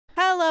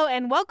Hello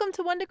and welcome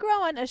to One to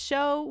Grow On, a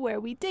show where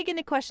we dig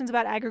into questions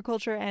about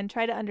agriculture and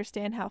try to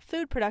understand how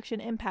food production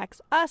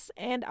impacts us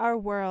and our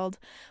world.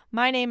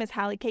 My name is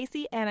Hallie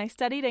Casey and I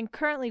studied and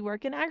currently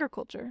work in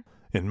agriculture.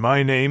 And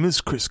my name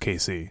is Chris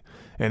Casey,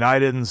 and I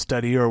didn't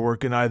study or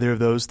work in either of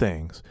those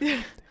things.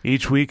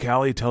 Each week,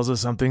 Hallie tells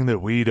us something that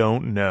we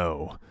don't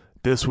know.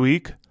 This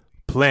week,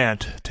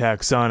 plant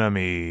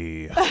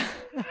taxonomy.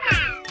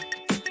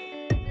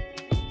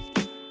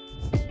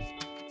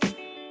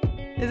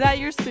 Is that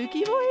your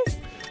spooky voice?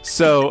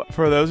 So,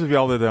 for those of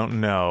y'all that don't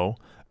know,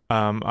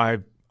 I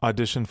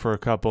auditioned for a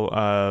couple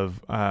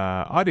of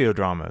audio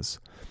dramas.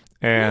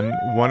 And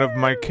one of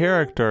my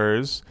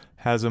characters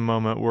has a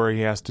moment where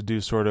he has to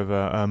do sort of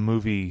a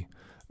movie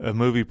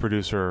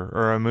producer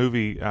or a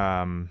movie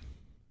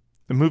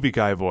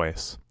guy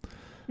voice.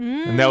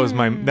 And that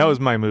was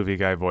my movie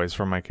guy voice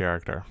for my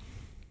character.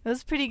 That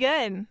was pretty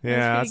good.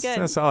 Yeah,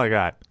 that's all I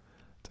got.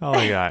 That's all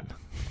I got.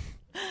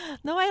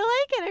 No, I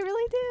like it. I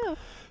really do.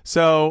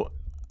 So,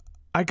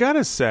 I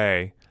gotta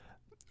say,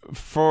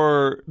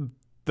 for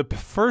the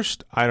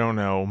first,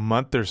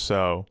 month or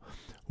so,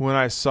 when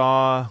I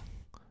saw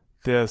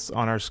this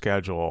on our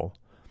schedule,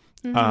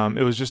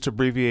 it was just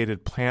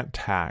abbreviated plant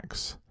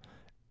tax.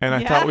 And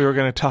I thought we were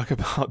going to talk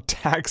about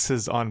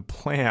taxes on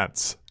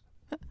plants.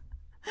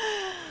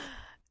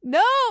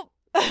 Nope.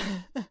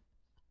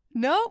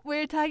 Nope.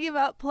 We're talking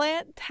about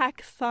plant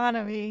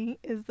taxonomy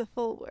is the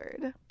full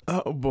word.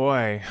 Oh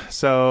boy.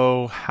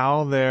 So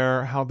how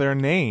they're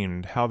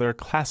named, how they're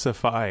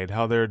classified,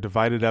 how they're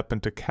divided up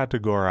into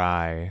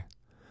categories.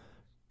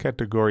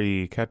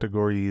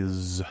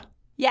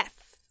 Yes.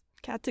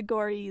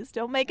 Categories.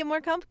 Don't make it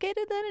more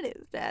complicated than it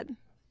is, Dad.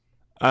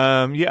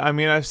 Yeah, I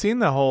mean, I've seen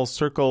the whole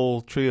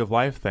circle tree of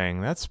life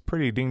thing. That's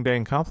pretty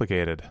ding-dang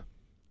complicated.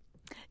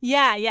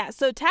 Yeah.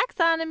 So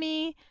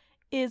taxonomy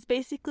is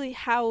basically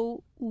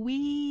how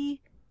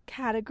we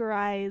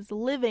categorize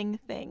living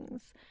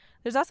things.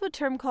 There's also a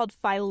term called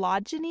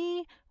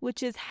phylogeny,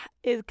 which is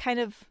kind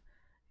of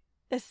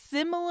a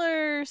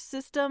similar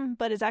system,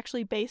 but is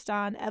actually based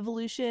on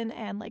evolution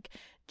and like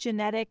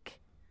genetic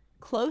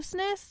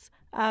closeness.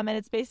 And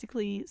it's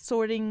basically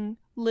sorting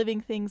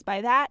living things by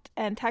that.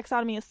 And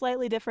taxonomy is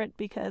slightly different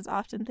because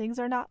often things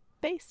are not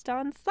based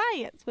on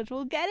science, which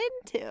we'll get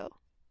into.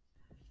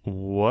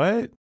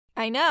 What?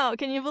 I know.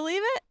 Can you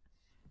believe it?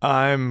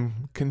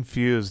 I'm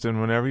confused. And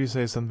whenever you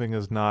say something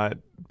is not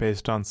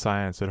based on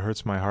science, it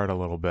hurts my heart a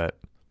little bit.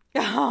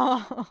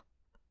 Oh.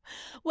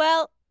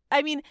 Well,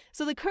 I mean,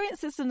 so the current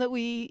system that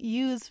we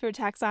use for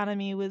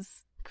taxonomy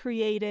was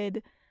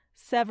created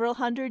several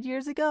hundred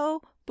years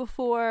ago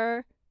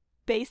before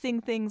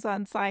basing things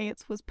on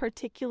science was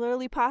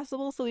particularly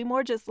possible. So we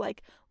more just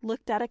like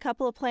looked at a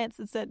couple of plants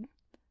and said,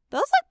 those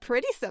look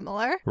pretty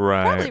similar.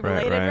 Right. Probably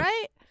related,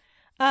 right?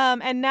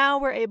 And now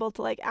we're able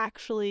to like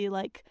actually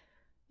like,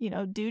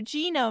 do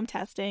genome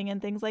testing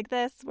and things like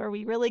this, where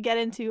we really get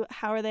into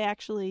how are they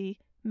actually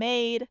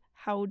made?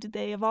 How did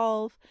they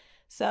evolve?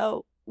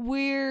 So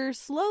we're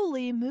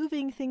slowly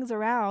moving things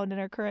around in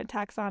our current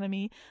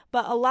taxonomy,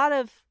 but a lot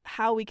of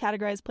how we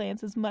categorize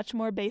plants is much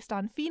more based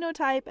on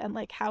phenotype and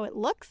like how it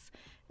looks,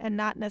 and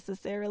not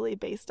necessarily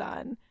based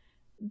on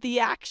the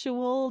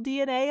actual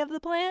DNA of the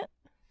plant.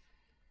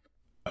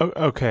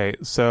 Okay,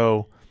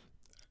 so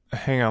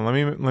hang on,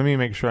 let me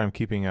make sure I'm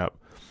keeping up.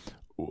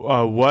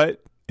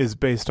 What is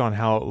based on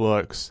how it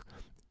looks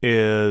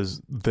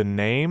is the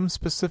name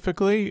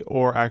specifically,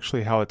 or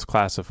actually how it's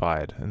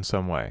classified in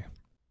some way?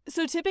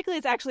 So typically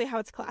it's actually how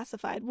it's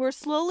classified. We're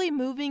slowly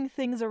moving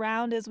things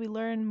around as we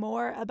learn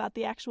more about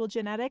the actual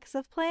genetics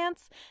of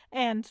plants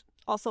and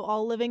also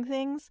all living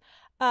things.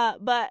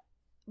 But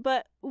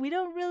we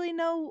don't really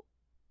know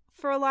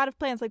for a lot of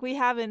plants. Like we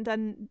haven't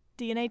done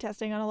DNA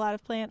testing on a lot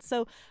of plants.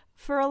 So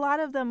for a lot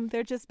of them,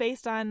 they're just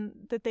based on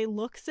that they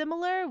look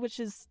similar, which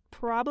is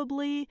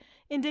probably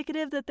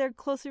indicative that they're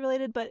closely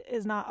related, but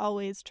is not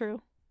always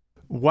true.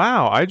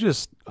 Wow, I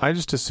just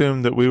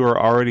assumed that we were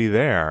already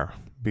there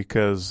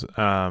because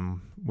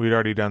we'd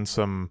already done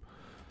some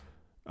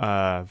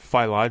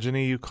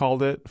phylogeny, you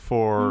called it,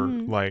 for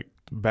like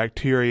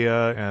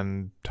bacteria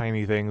and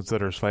tiny things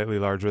that are slightly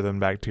larger than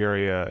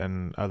bacteria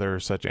and other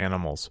such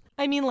animals.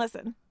 I mean,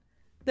 listen,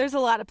 there's a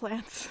lot of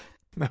plants.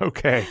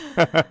 Okay.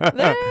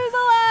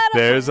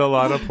 There's a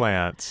lot of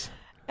plants.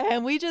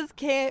 And we just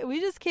can't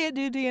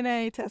do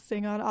DNA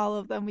testing on all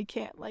of them. We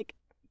can't like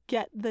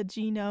get the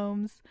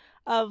genomes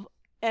of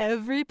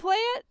every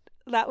plant.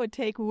 That would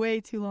take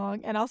way too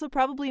long and also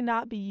probably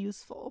not be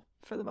useful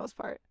for the most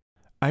part.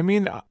 I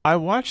mean, I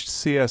watched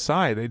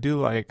CSI. They do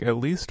like at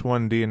least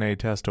one DNA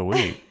test a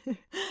week.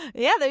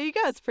 Yeah, there you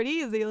go. It's pretty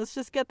easy. Let's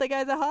just get the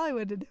guys at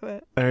Hollywood to do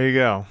it. There you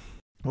go.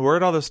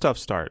 Where'd all this stuff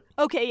start?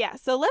 Okay, yeah.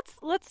 So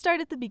let's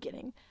start at the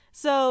beginning.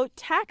 So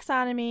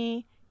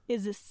taxonomy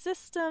is a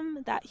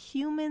system that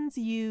humans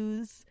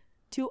use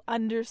to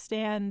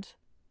understand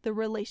the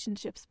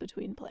relationships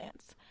between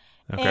plants.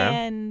 Okay.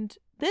 And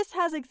this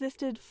has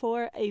existed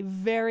for a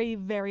very,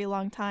 very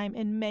long time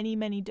in many,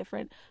 many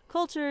different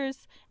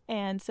cultures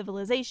and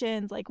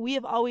civilizations. Like, we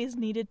have always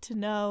needed to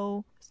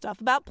know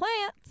stuff about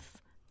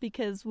plants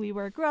because we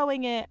were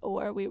growing it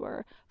or we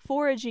were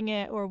foraging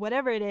it or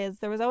whatever it is.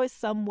 There was always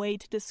some way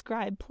to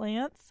describe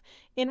plants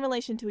in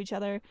relation to each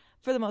other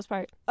for the most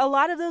part. A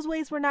lot of those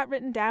ways were not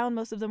written down.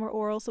 Most of them were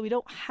oral, so we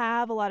don't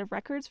have a lot of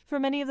records for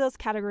many of those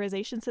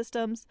categorization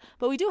systems,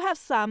 but we do have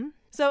some.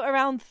 So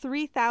around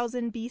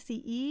 3000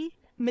 BCE,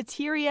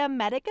 Materia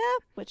Medica,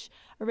 which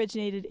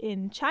originated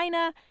in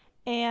China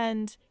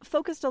and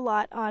focused a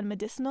lot on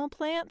medicinal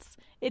plants.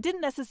 It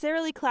didn't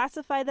necessarily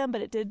classify them,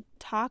 but it did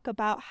talk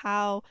about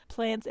how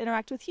plants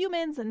interact with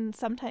humans, and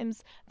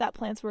sometimes that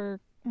plants were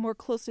more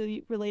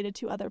closely related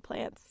to other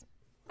plants.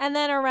 And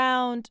then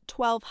around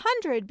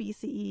 1200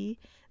 BCE,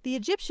 the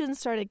Egyptians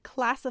started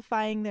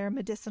classifying their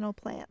medicinal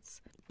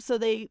plants. So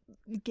they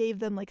gave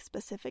them like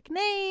specific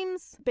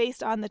names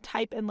based on the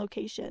type and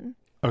location.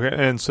 Okay,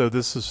 and so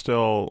this is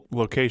still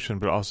location,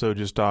 but also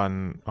just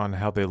on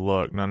how they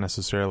look, not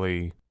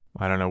necessarily,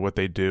 I don't know, what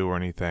they do or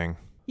anything.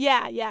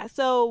 Yeah.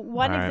 So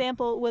one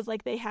example was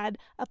like they had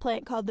a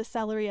plant called the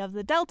celery of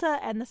the delta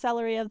and the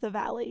celery of the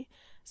valley.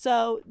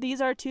 So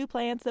these are two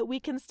plants that we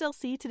can still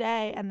see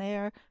today, and they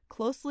are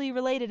closely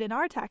related in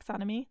our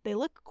taxonomy. They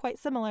look quite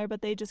similar,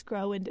 but they just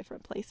grow in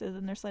different places,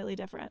 and they're slightly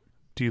different.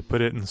 Do you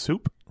put it in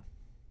soup?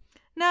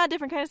 No,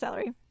 different kind of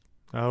celery.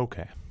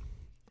 Okay.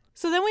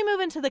 So then we move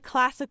into the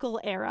classical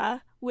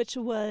era, which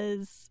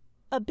was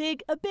a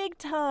big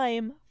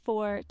time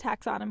for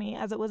taxonomy,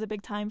 as it was a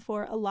big time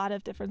for a lot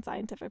of different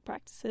scientific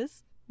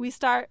practices. We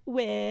start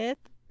with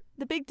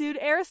the big dude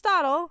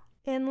Aristotle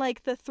in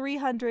like the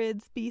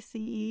 300s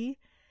BCE.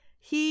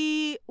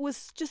 He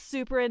was just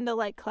super into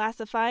like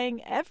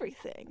classifying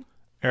everything.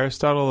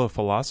 Aristotle, the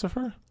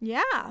philosopher?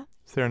 Yeah.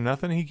 Is there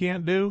nothing he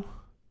can't do?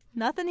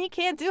 Nothing he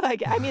can't do, I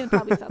guess. I mean,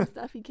 probably some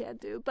stuff he can't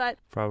do, but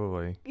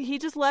probably. He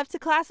just loved to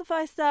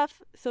classify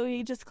stuff, so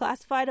he just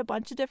classified a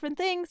bunch of different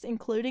things,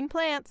 including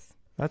plants.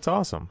 That's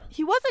awesome.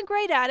 He wasn't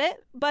great at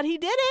it, but he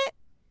did it.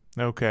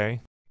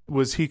 Okay.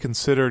 Was he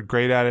considered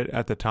great at it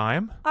at the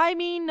time? I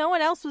mean, no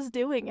one else was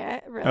doing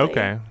it, really.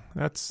 Okay.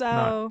 That's so,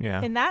 not,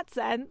 yeah. In that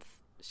sense,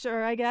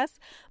 sure, I guess.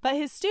 But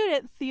his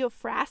student,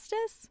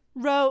 Theophrastus,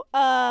 wrote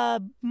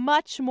a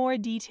much more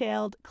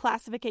detailed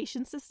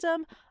classification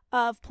system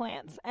of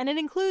plants, and it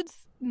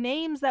includes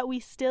names that we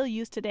still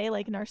use today,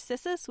 like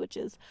narcissus, which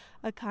is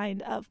a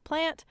kind of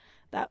plant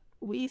that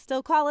we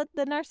still call it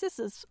the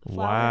narcissus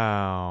flower.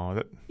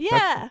 Wow.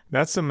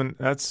 That's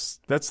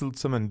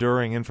some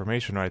enduring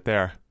information right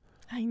there.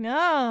 I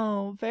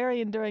know. Very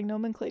enduring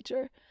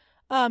nomenclature.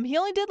 He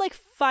only did like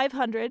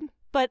 500,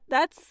 but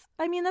that's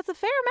a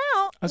fair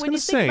amount. I was going to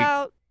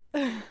say,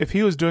 if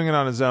he was doing it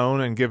on his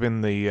own and given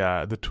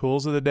the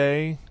tools of the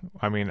day,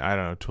 I don't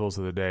know, tools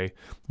of the day.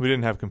 We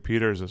didn't have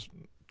computers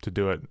to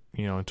do it,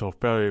 until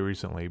fairly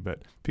recently,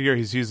 but figure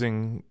he's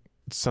using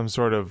some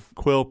sort of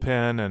quill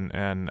pen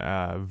and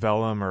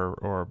vellum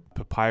or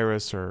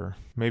papyrus or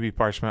maybe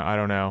parchment. I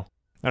don't know.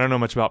 I don't know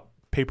much about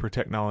paper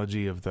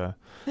technology of the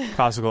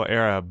classical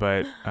era,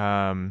 but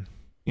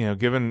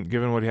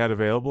given what he had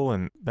available,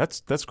 and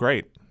that's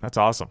great. That's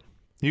awesome.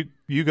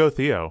 You go,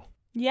 Theo.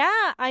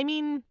 Yeah,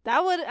 I'm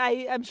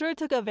sure it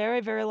took a very,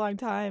 very long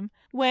time.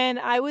 When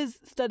I was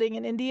studying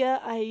in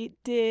India, I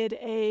did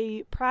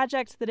a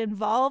project that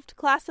involved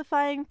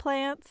classifying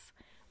plants,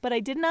 but I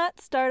did not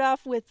start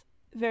off with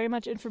very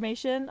much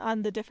information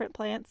on the different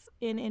plants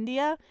in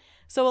India.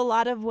 So a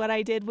lot of what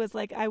I did was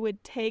like I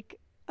would take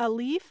a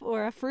leaf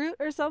or a fruit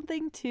or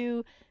something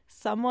to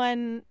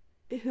someone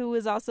who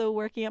was also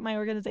working at my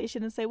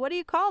organization and say, what do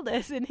you call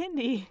this in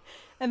Hindi?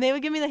 And they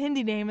would give me the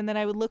Hindi name, and then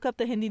I would look up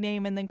the Hindi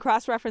name and then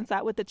cross-reference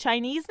that with the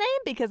Chinese name,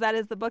 because that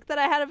is the book that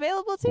I had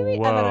available to me.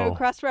 Whoa. And then I would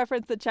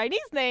cross-reference the Chinese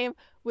name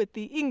with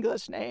the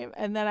English name,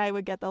 and then I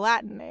would get the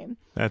Latin name.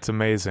 That's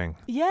amazing.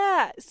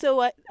 Yeah.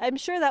 So I'm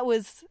sure that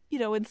was,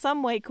 in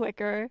some way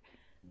quicker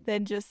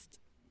than just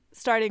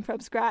starting from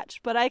scratch.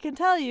 But I can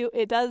tell you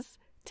it does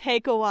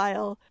take a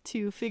while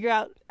to figure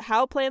out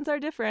how plants are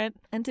different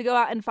and to go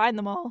out and find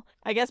them all.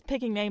 I guess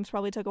picking names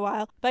probably took a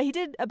while, but he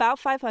did about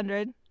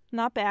 500.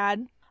 Not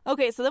bad.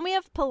 Okay, so then we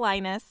have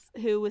Paulinus,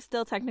 who was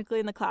still technically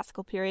in the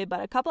classical period,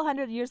 but a couple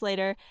hundred years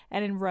later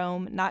and in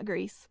Rome, not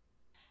Greece.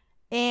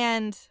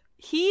 And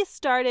he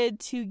started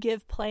to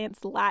give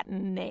plants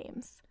Latin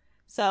names.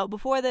 So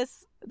before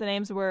this, the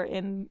names were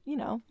in,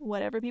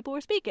 whatever people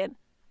were speaking.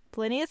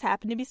 Plinius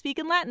happened to be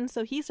speaking Latin,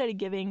 so he started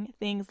giving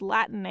things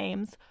Latin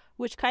names,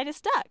 which kind of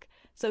stuck.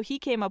 So he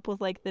came up with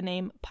like the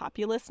name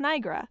Populus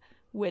nigra,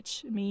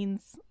 which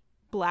means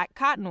black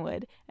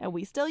cottonwood, and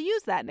we still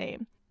use that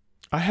name.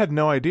 I had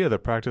no idea the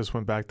practice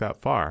went back that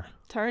far.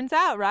 Turns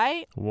out,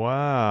 right?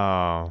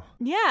 Wow.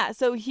 Yeah,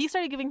 so he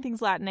started giving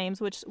things Latin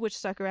names, which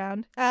stuck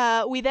around.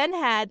 We then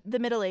had the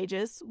Middle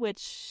Ages,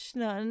 which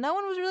no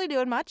one was really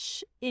doing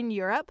much in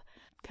Europe.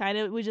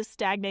 We just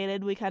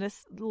stagnated. We kind of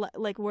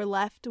were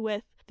left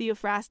with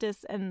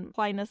Theophrastus and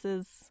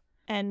Plinus's,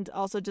 and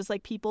also just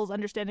like people's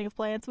understanding of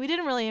plants. We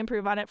didn't really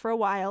improve on it for a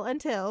while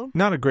until...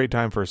 Not a great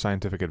time for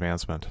scientific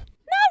advancement.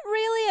 Not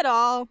really at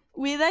all.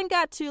 We then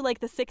got to like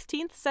the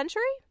 16th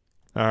century.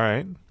 All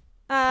right.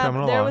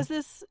 Coming there along. was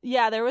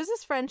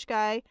this French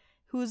guy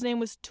whose name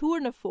was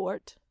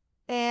Tournefort.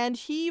 And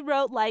he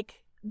wrote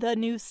like the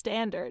new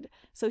standard.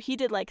 So he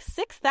did like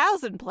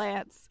 6,000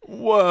 plants.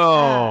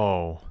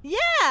 Whoa.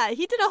 Yeah,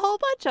 he did a whole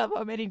bunch of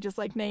them, and he just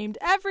like named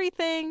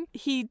everything.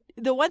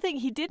 The one thing,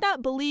 he did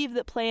not believe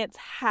that plants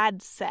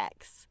had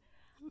sex.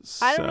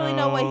 I don't really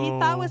know what he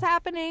thought was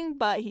happening,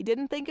 but he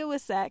didn't think it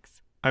was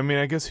sex. I mean,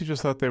 I guess he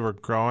just thought they were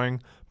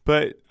growing.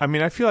 But, I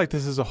mean, I feel like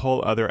this is a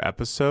whole other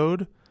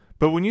episode.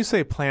 But when you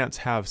say plants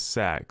have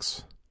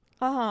sex...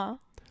 Uh-huh.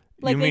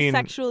 Like they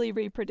sexually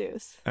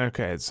reproduce.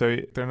 Okay, so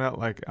they're not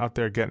like out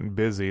there getting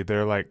busy.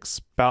 They're like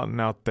spouting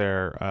out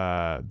their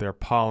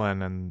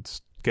pollen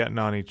and getting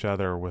on each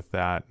other with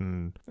that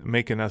and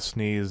making us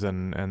sneeze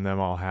and them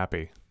all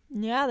happy.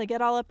 Yeah, they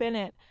get all up in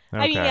it.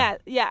 Okay. I mean,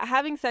 yeah,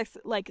 having sex,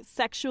 like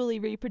sexually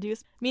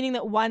reproduce, meaning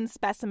that one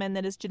specimen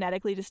that is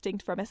genetically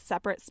distinct from a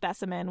separate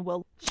specimen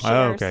will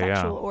share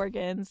sexual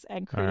organs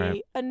and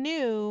create a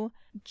new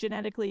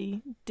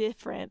genetically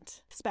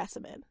different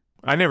specimen.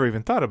 I never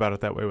even thought about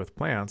it that way with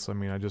plants. I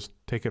mean, I just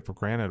take it for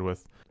granted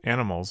with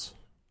animals,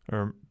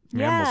 or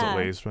mammals at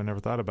least. I never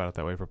thought about it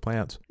that way for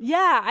plants.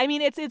 Yeah, I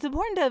mean, it's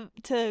important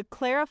to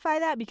clarify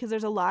that, because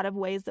there's a lot of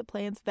ways that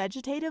plants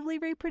vegetatively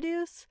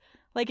reproduce.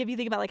 Like if you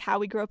think about like how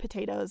we grow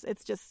potatoes,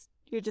 it's just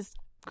you're just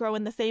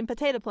growing the same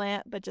potato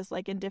plant, but just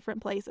like in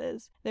different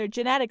places. They're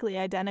genetically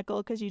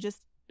identical because you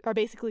just are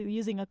basically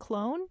using a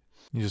clone.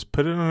 You just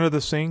put it under the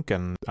sink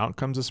and out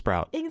comes a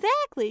sprout.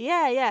 Exactly.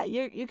 Yeah.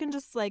 You can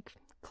just like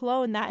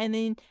clone that, and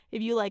then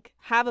if you like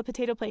have a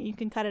potato plant, you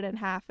can cut it in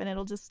half and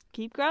it'll just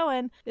keep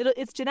growing.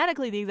 It's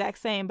genetically the exact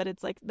same, but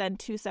it's like then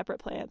two separate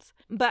plants.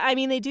 But I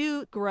mean, they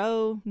do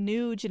grow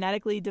new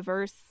genetically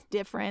diverse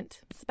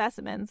different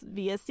specimens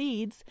via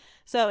seeds,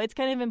 so it's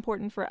kind of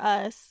important for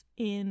us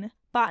in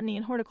botany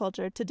and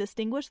horticulture to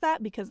distinguish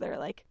that, because there are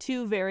like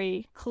two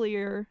very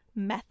clear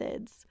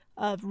methods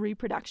of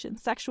reproduction,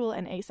 sexual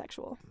and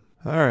asexual.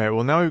 All right,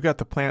 well, now we've got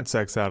the plant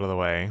sex out of the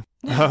way.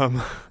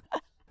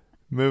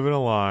 Moving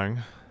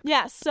along.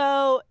 Yeah,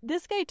 so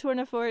this guy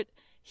Tournefort,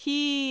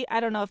 I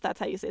don't know if that's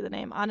how you say the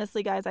name.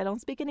 Honestly, guys, I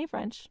don't speak any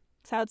French.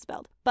 That's how it's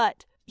spelled.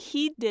 But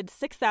he did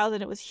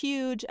 6,000. It was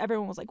huge.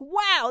 Everyone was like,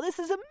 wow, this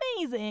is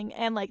amazing.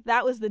 And like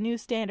that was the new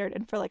standard.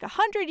 And for like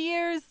 100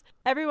 years,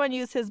 everyone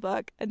used his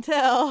book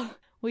until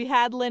we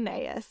had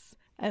Linnaeus.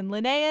 And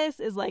Linnaeus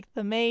is like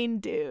the main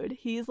dude.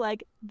 He's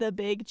like the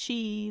big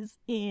cheese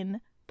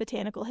in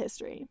botanical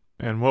history.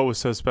 And what was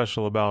so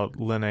special about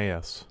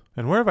Linnaeus?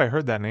 And where have I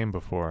heard that name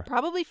before?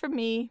 Probably from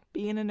me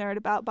being a nerd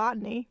about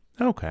botany.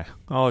 Okay,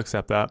 I'll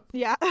accept that.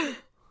 Yeah.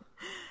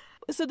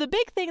 So the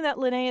big thing that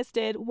Linnaeus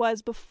did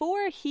was,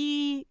 before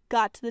he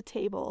got to the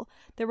table,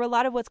 there were a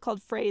lot of what's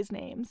called phrase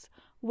names,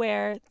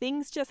 where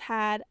things just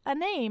had a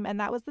name and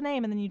that was the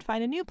name. And then you'd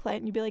find a new plant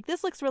and you'd be like,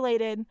 this looks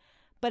related,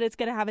 but it's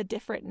going to have a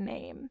different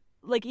name.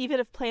 Like even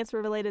if plants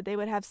were related, they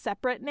would have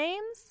separate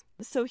names.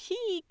 So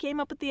he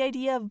came up with the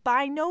idea of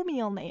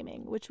binomial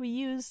naming, which we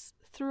use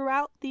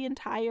throughout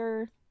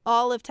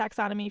all of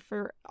taxonomy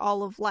for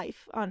all of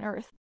life on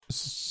Earth.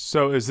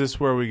 So is this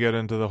where we get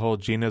into the whole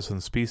genus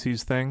and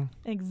species thing?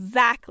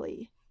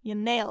 Exactly. You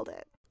nailed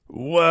it.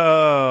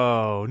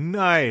 Whoa,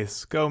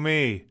 nice. Go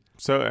me.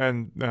 So,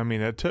 and I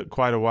mean, it took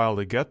quite a while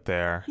to get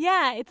there.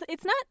 Yeah,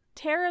 it's not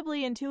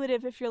terribly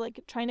intuitive if you're like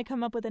trying to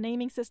come up with a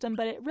naming system,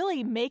 but it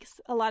really makes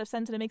a lot of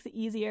sense and it makes it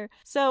easier.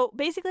 So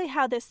basically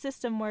how this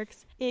system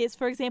works is,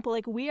 for example,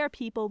 like we are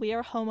people, we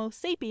are Homo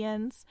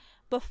sapiens.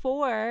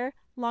 Before,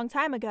 long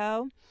time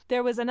ago,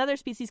 there was another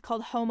species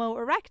called Homo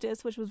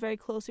erectus, which was very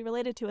closely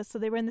related to us. So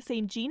they were in the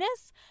same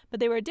genus, but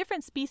they were a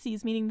different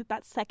species, meaning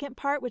that second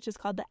part, which is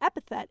called the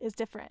epithet, is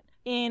different.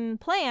 In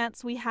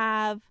plants, we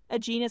have a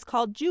genus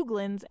called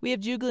Juglans. We have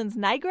Juglans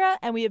nigra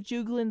and we have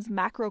Juglans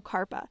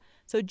macrocarpa.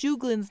 So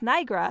Juglans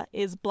nigra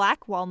is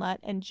black walnut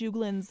and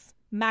Juglans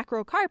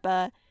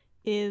macrocarpa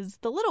is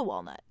the little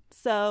walnut.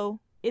 So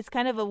it's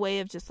kind of a way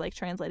of just like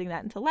translating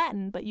that into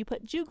Latin, but you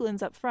put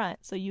Juglans up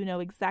front so you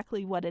know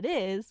exactly what it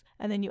is,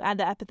 and then you add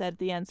the epithet at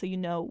the end so you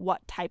know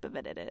what type of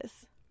it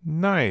is.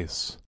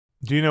 Nice.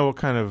 Do you know what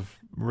kind of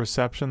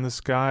reception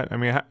this got? I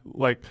mean,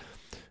 like,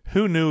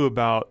 who knew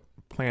about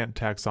plant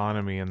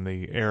taxonomy in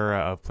the era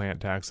of plant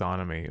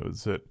taxonomy?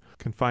 Was it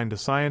confined to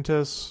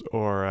scientists,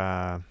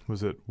 or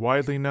was it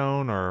widely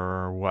known,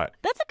 or what?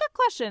 That's a good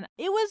question.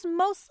 It was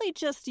mostly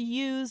just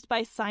used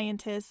by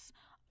scientists.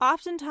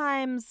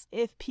 Oftentimes,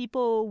 if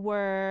people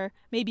were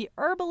maybe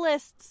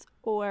herbalists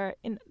or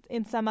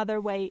in some other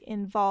way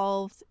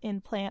involved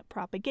in plant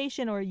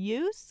propagation or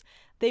use,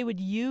 they would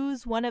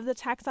use one of the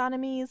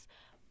taxonomies,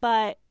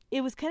 but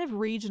it was kind of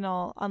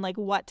regional on like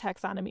what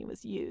taxonomy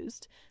was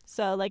used.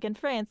 So like in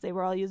France, they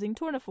were all using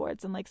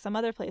Tourneforts, and like some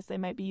other place they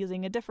might be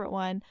using a different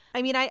one.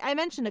 I mean, I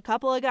mentioned a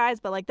couple of guys,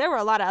 but like there were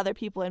a lot of other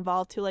people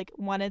involved who like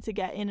wanted to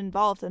get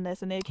involved in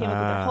this, and they came up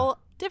with their whole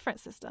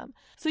different system.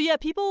 So yeah,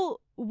 people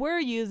were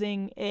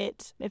using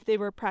it if they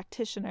were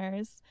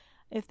practitioners.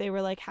 if they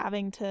were like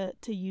having to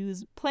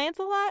use plants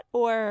a lot,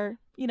 or,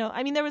 you know,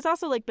 I mean, there was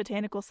also like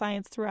botanical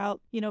science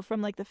throughout, you know,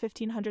 from like the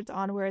 1500s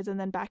onwards, and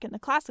then back in the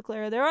classical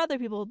era, there were other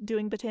people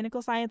doing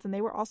botanical science and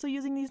they were also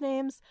using these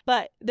names,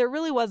 but there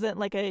really wasn't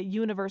like a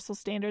universal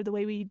standard the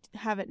way we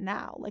have it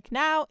now. Like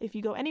now, if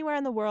you go anywhere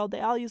in the world,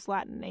 they all use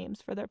Latin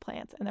names for their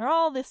plants and they're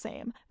all the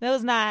same. That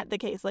was not the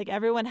case. Like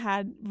everyone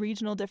had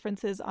regional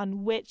differences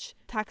on which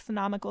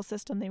taxonomical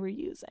system they were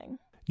using.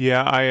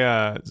 Yeah,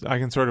 I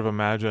can sort of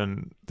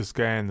imagine this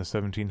guy in the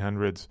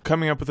 1700s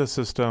coming up with a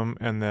system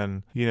and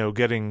then, you know,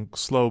 getting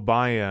slow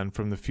buy-in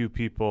from the few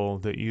people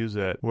that use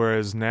it.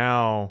 Whereas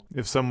now,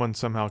 if someone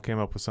somehow came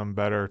up with some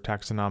better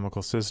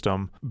taxonomical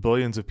system,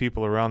 billions of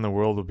people around the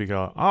world would be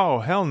going, oh,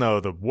 hell no,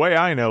 the way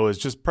I know is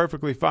just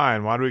perfectly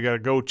fine. Why do we got to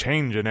go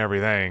changing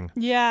everything?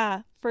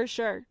 Yeah, for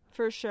sure.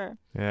 For sure.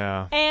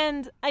 Yeah.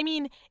 And, I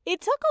mean,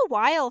 it took a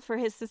while for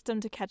his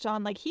system to catch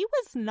on. Like, he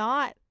was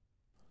not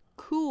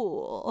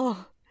cool.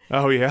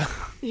 Oh, yeah?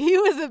 He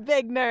was a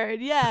big nerd,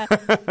 yeah.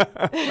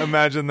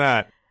 Imagine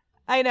that.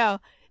 I know.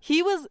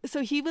 He was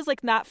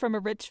like not from a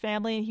rich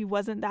family and he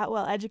wasn't that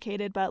well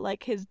educated, but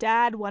like his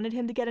dad wanted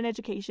him to get an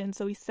education,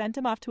 so he sent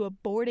him off to a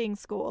boarding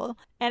school.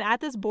 And at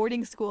this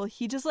boarding school,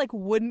 he just like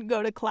wouldn't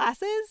go to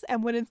classes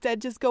and would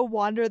instead just go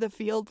wander the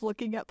fields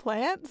looking at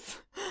plants.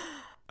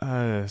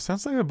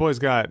 Sounds like the boy's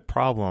got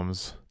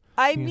problems.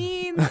 I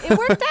mean, it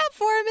worked out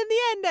for him in the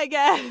end, I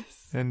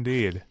guess.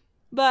 Indeed.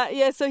 But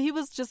yeah, so he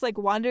was just like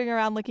wandering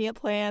around looking at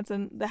plants,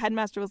 and the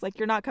headmaster was like,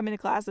 "You're not coming to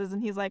classes."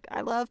 And he's like,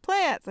 "I love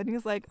plants." And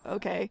he's like,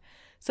 "Okay."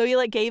 So he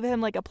like gave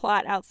him like a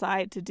plot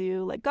outside to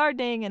do like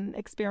gardening and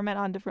experiment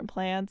on different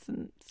plants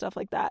and stuff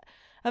like that.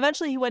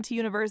 Eventually he went to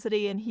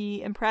university and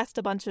he impressed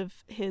a bunch of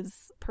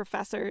his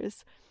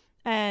professors,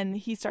 and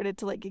he started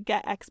to like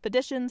get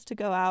expeditions to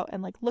go out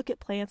and like look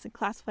at plants and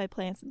classify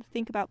plants and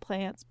think about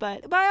plants.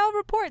 But by all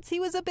reports, he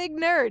was a big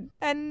nerd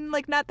and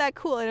like not that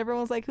cool. And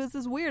everyone was like, who's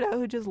this weirdo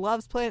who just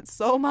loves plants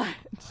so much?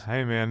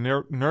 Hey man,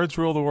 nerds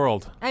rule the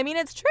world. I mean,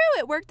 it's true.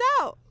 It worked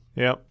out.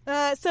 Yep.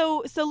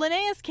 So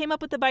Linnaeus came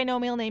up with the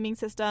binomial naming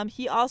system.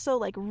 He also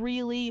like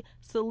really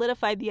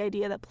solidified the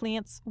idea that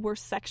plants were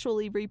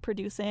sexually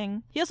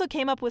reproducing. He also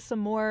came up with some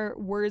more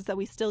words that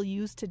we still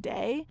use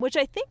today, which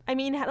I think, I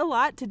mean, had a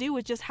lot to do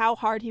with just how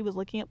hard he was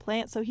looking at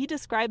plants. So he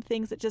described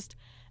things that just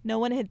no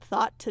one had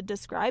thought to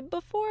describe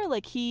before.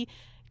 Like he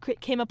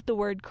came up with the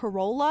word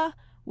corolla,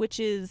 which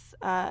is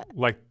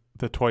like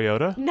the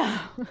Toyota? No.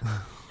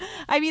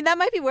 I mean, that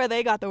might be where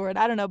they got the word.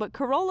 I don't know. But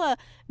corolla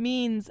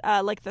means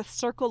like the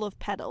circle of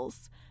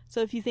petals.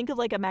 So if you think of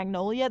like a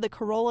magnolia, the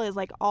corolla is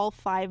like all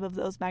 5 of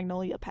those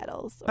magnolia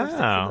petals or 6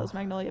 of those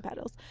magnolia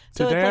petals.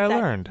 So Today it's like I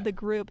that, learned. The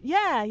group.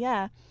 Yeah,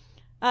 yeah.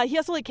 He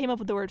also like came up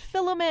with the word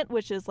filament,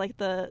 which is like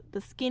the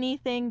skinny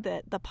thing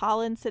that the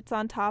pollen sits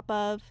on top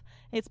of.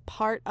 It's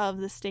part of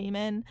the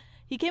stamen.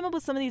 He came up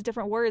with some of these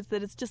different words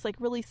that it's just like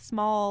really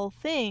small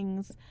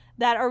things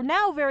that are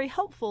now very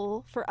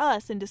helpful for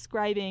us in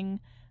describing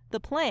the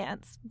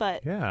plants,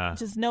 but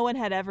just no one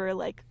had ever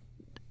like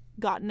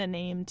gotten a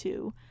name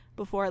to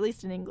before, at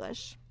least in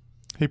English.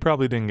 He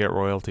probably didn't get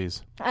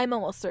royalties. I'm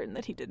almost certain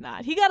that he did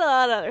not. He got a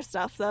lot of other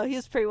stuff, though. He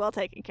was pretty well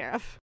taken care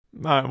of.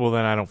 Well,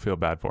 then I don't feel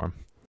bad for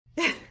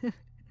him.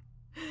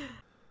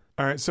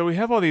 All right, so we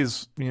have all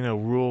these,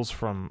 rules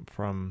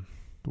from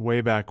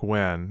way back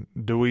when.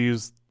 Do we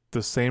use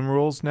the same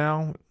rules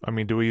now? I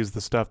mean, do we use the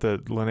stuff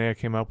that Linnea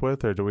came up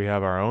with, or do we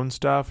have our own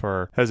stuff,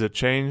 or has it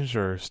changed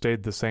or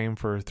stayed the same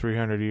for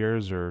 300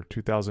 years or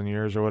 2,000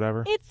 years or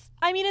whatever? It's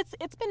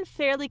been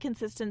fairly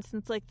consistent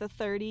since like the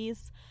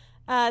 30s.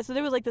 So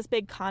there was like this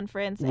big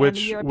conference.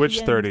 Which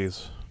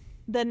 30s?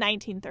 The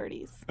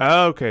 1930s.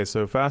 Oh, okay,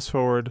 so fast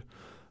forward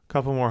a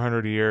couple more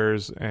 100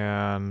 years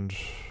and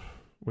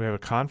we have a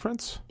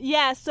conference?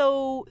 Yeah,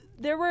 so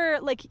there were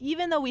like,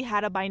 even though we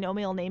had a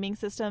binomial naming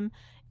system,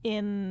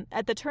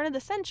 at the turn of the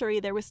century,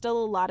 there was still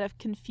a lot of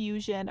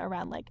confusion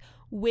around like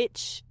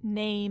which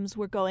names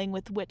were going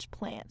with which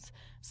plants.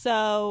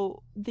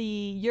 So the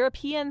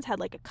Europeans had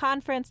like a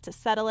conference to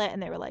settle it,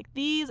 and they were like,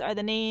 these are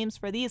the names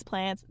for these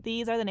plants,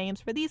 these are the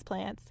names for these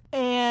plants.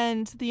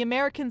 And the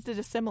Americans did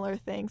a similar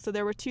thing. So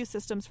there were 2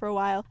 systems for a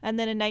while. And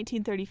then in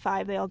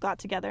 1935, they all got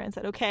together and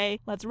said, okay,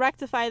 let's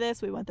rectify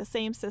this. We want the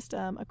same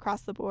system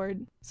across the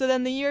board. So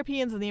then the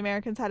Europeans and the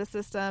Americans had a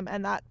system,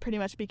 and that pretty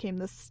much became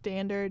the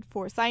standard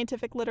for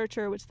scientific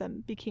literature, which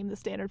then became the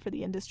standard for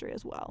the industry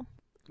as well.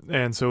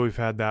 And so we've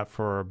had that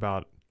for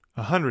about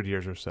 100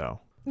 years or so.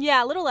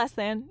 Yeah, a little less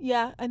than.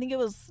 Yeah, I think it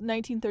was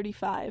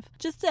 1935.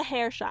 Just a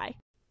hair shy.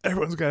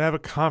 Everyone's got to have a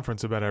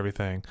conference about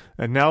everything.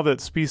 And now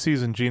that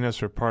species and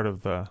genus are part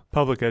of the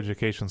public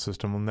education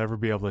system, we'll never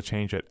be able to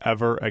change it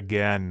ever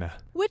again.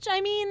 Which,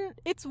 I mean,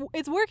 it's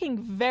working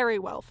very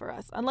well for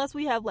us. Unless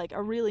we have like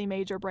a really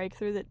major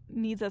breakthrough that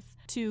needs us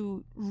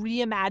to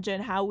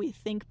reimagine how we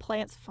think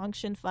plants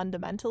function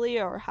fundamentally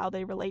or how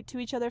they relate to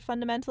each other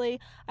fundamentally.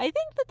 I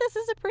think that this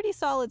is a pretty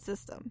solid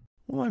system.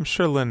 Well, I'm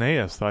sure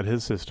Linnaeus thought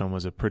his system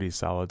was a pretty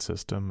solid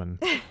system, and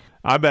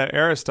I bet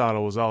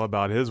Aristotle was all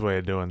about his way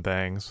of doing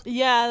things.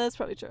 Yeah, that's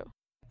probably true.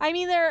 I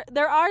mean,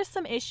 there are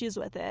some issues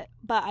with it,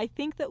 but I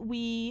think that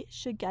we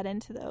should get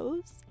into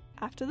those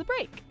after the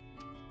break.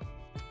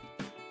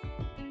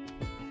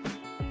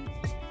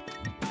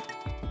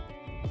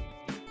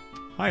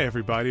 Hi,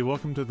 everybody.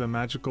 Welcome to the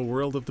magical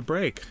world of the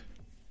break.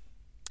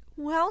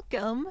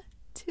 Welcome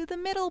to the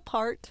middle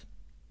part.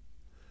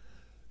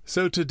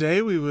 So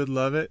today we would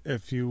love it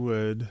if you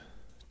would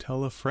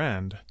tell a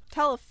friend.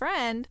 Tell a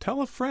friend?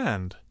 Tell a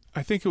friend.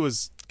 I think it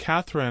was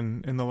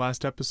Catherine in the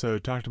last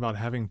episode talked about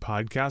having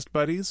podcast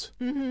buddies.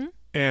 Mm-hmm.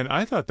 And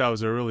I thought that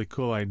was a really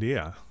cool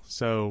idea.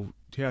 So,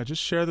 yeah,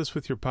 just share this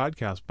with your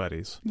podcast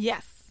buddies.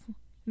 Yes.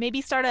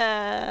 Maybe start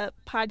a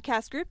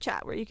podcast group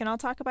chat where you can all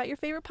talk about your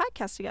favorite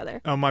podcast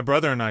together. Oh, my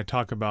brother and I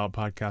talk about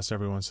podcasts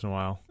every once in a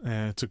while.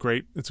 And it's a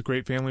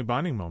great family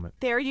bonding moment.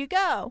 There you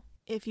go.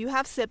 If you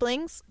have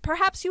siblings,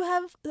 perhaps you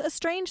have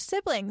estranged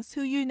siblings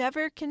who you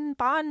never can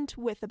bond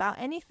with about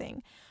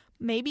anything.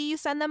 Maybe you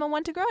send them a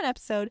One to Grow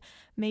episode.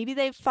 Maybe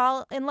they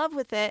fall in love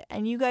with it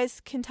and you guys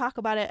can talk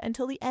about it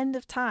until the end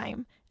of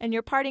time. And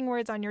your parting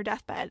words on your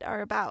deathbed are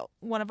about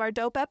one of our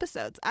dope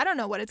episodes. I don't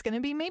know what it's going to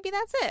be. Maybe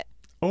that's it.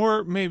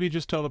 Or maybe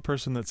just tell the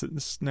person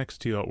that's next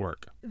to you at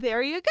work.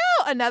 There you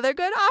go. Another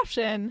good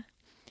option.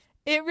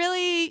 It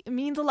really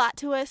means a lot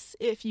to us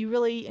if you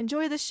really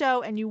enjoy the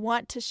show and you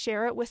want to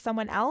share it with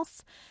someone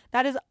else.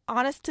 That is,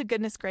 honest to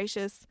goodness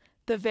gracious,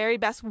 the very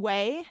best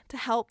way to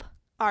help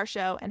our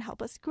show and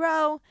help us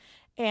grow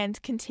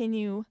and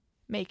continue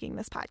making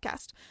this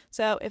podcast.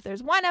 So if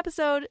there's one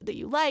episode that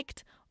you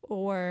liked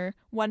or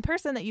one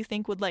person that you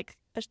think would like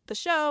the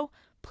show,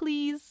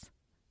 please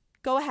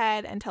go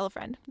ahead and tell a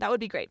friend. That would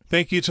be great.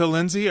 Thank you to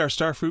Lindsay, our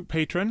Starfruit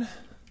patron.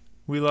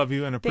 We love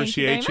you and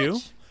appreciate you.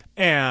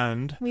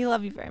 And we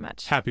love you very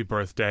much. Happy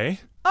birthday.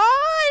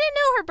 Oh, I didn't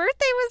know her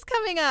birthday was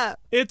coming up.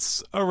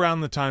 It's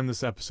around the time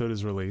this episode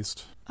is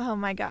released. Oh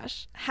my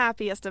gosh.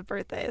 Happiest of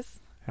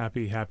birthdays.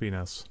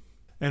 Happiness.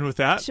 And with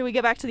that, should we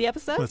get back to the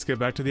episode? Let's get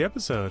back to the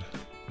episode.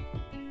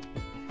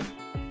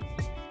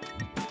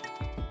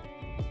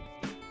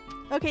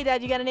 Okay,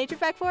 Dad, you got a nature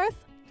fact for us?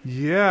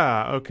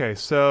 Yeah, okay,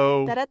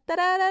 so...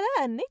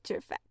 Da-da-da-da-da-da,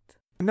 nature fact.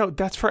 No,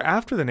 that's for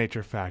after the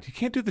nature fact. You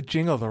can't do the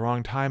jingle the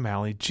wrong time,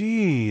 Hallie.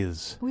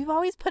 Jeez. We've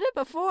always put it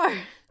before.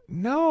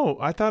 No,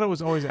 I thought it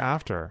was always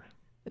after.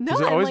 No, is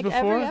it always like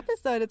before? Every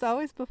episode, it's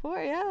always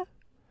before, yeah.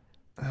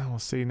 Oh, well,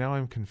 see, now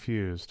I'm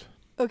confused.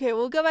 Okay,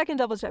 we'll go back and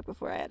double check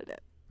before I edit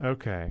it.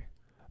 Okay.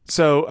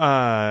 So,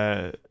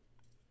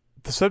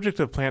 the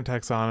subject of plant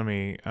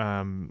taxonomy,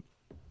 I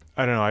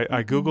don't know,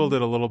 I Googled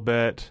it a little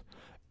bit,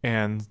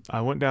 and I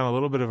went down a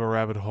little bit of a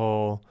rabbit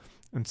hole,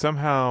 and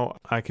somehow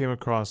I came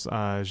across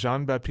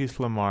Jean-Baptiste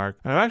Lamarck.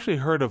 And I've actually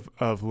heard of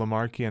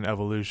Lamarckian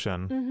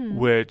evolution,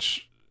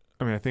 which,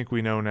 I mean, I think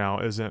we know now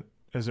isn't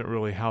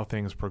really how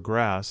things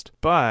progressed,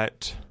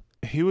 but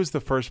he was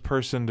the first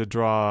person to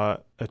draw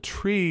a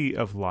tree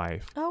of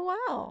life. Oh,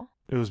 wow.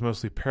 It was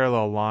mostly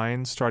parallel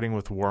lines, starting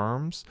with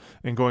worms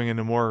and going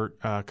into more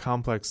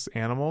complex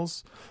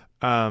animals.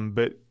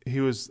 But he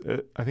was,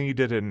 I think he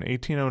did it in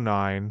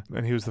 1809,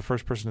 and he was the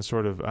first person to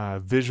sort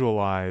of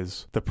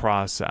visualize the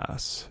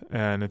process.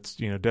 And it's,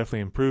 definitely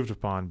improved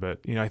upon.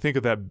 But, I think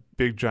of that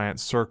big giant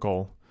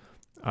circle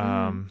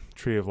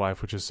tree of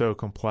life, which is so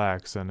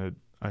complex, and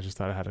I just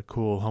thought it had a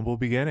cool, humble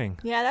beginning.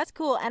 Yeah, that's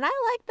cool. And I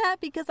like that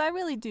because I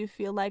really do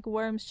feel like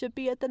worms should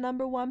be at the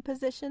number one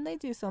position. They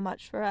do so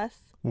much for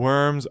us.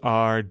 Worms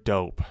are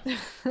dope.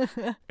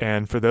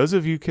 And for those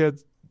of you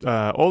kids,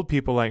 old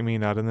people like me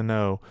not in the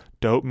know,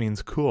 dope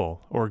means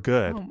cool or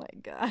good. Oh my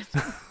God.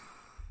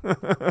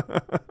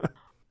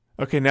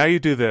 Okay, now you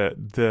do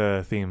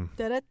the theme.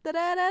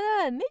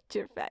 Da-da-da-da-da-da,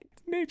 nature fact.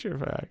 Nature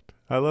fact.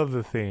 I love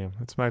the theme.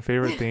 It's my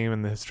favorite theme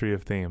in the history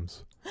of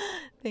themes.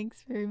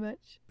 Thanks very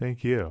much.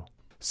 Thank you.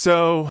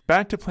 So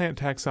back to plant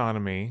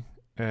taxonomy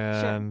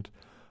and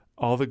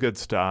all the good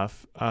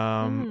stuff.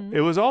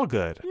 It was all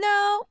good.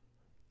 No,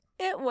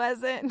 it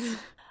wasn't.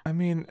 I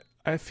mean,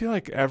 I feel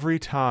like every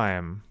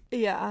time.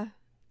 Yeah.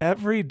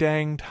 Every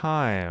dang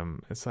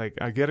time. It's like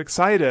I get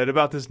excited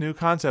about this new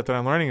concept that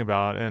I'm learning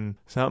about, and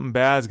something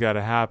bad's got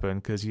to happen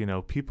because,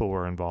 people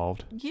were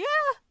involved. Yeah,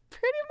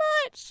 pretty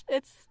much.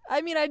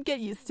 I'd get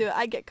used to it.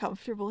 I'd get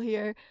comfortable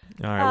here.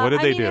 All right, what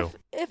did they do?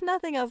 If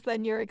nothing else,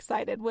 then you're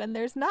excited when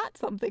there's not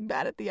something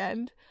bad at the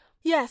end.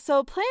 Yeah,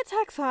 so plant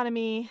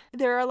taxonomy,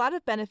 there are a lot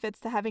of benefits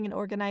to having an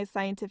organized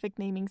scientific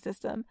naming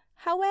system.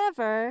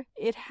 However,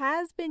 it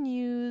has been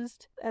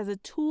used as a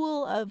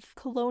tool of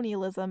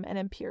colonialism and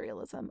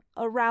imperialism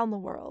around the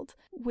world,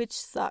 which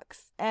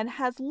sucks, and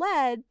has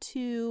led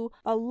to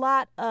a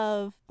lot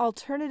of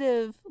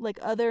alternative,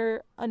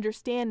 other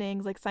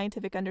understandings,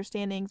 scientific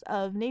understandings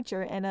of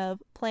nature and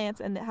of plants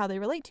and how they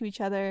relate to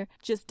each other,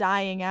 just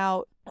dying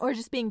out or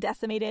just being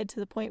decimated to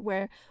the point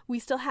where we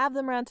still have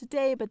them around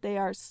today, but they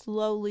are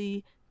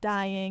slowly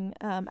dying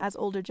as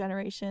older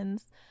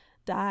generations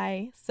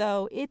die.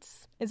 So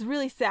it's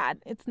really sad.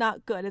 It's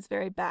not good. It's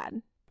very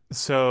bad.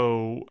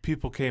 So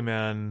people came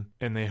in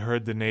and they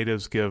heard the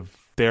natives give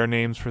their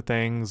names for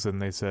things,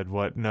 and they said,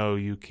 what, no,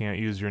 you can't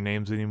use your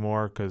names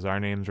anymore because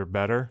our names are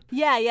better?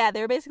 Yeah. They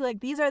were basically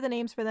like, these are the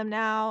names for them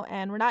now,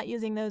 and we're not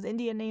using those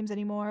Indian names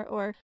anymore,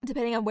 or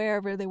depending on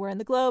wherever they were in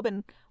the globe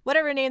and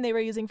whatever name they were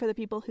using for the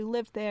people who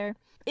lived there.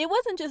 It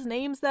wasn't just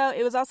names, though.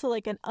 It was also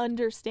like an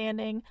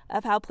understanding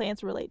of how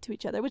plants relate to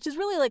each other, which is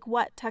really like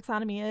what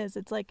taxonomy is.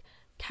 It's like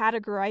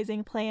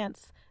categorizing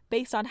plants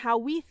based on how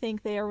we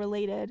think they are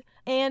related.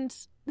 And,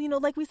 you know,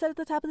 like we said at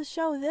the top of the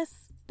show,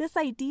 this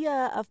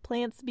idea of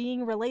plants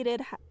being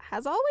related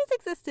has always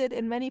existed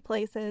in many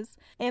places.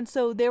 And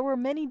so there were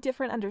many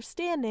different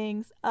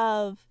understandings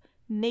of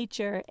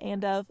nature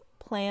and of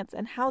plants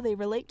and how they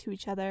relate to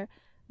each other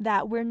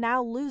that we're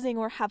now losing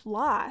or have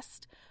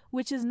lost,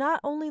 which is not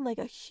only like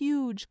a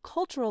huge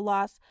cultural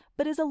loss,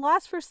 but is a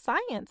loss for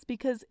science,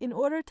 because in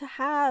order to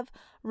have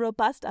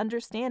robust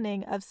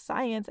understanding of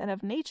science and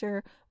of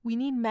nature, we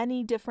need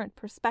many different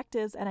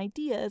perspectives and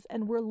ideas,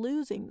 and we're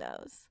losing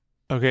those.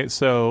 Okay,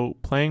 so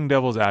playing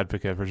devil's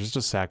advocate for just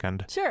a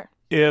second. Sure.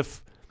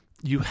 If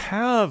you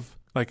have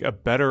like a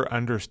better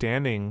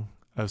understanding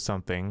of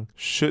something,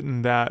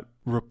 shouldn't that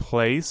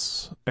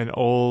replace an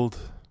old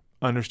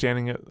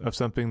understanding of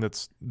something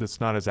that's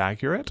not as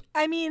accurate?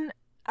 I mean,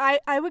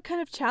 I would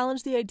kind of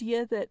challenge the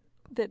idea that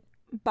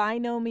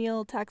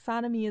binomial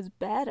taxonomy is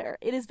better.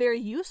 It is very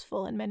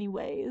useful in many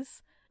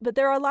ways, but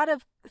there are a lot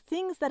of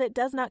things that it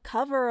does not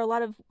cover, a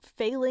lot of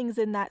failings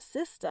in that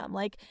system.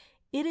 Like,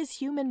 it is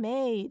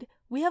human-made.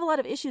 We have a lot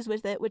of issues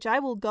with it, which I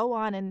will go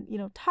on and, you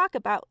know, talk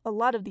about a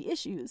lot of the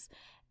issues.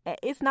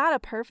 It's not a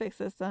perfect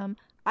system.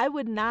 I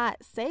would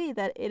not say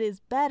that it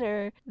is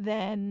better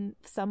than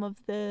some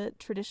of the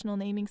traditional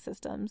naming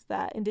systems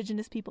that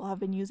indigenous people have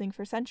been using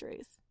for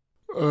centuries.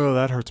 Oh,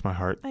 that hurts my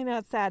heart. I know,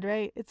 it's sad,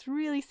 right? It's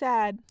really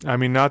sad. I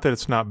mean, not that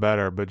it's not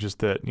better, but just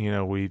that, you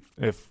know,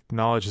 if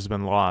knowledge has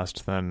been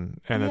lost,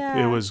 then, and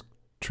it was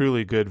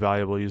truly good,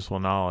 valuable, useful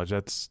knowledge,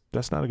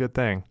 that's not a good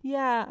thing.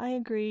 Yeah, I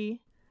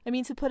agree. I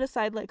mean, to put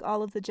aside like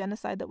all of the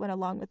genocide that went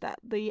along with that,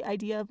 the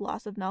idea of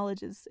loss of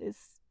knowledge is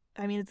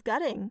I mean, it's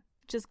gutting,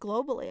 just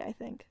globally, I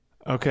think.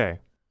 Okay,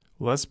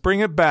 let's bring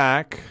it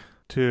back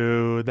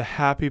to the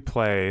happy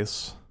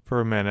place for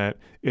a minute.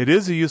 It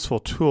is a useful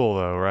tool,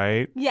 though,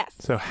 right? Yes.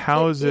 So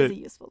how is it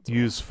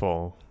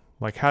useful?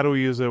 Like, how do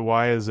we use it?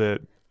 Why is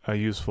it a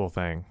useful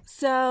thing?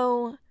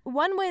 So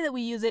one way that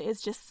we use it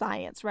is just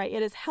science, right?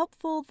 It is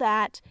helpful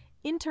that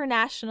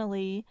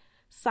internationally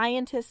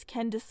scientists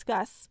can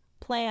discuss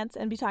plants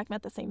and be talking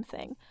about the same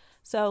thing.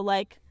 So,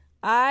 like,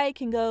 I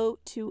can go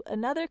to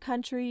another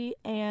country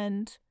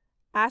and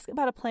ask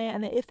about a plant,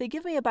 and if they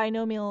give me a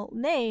binomial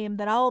name,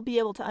 then I'll be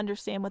able to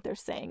understand what they're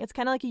saying. It's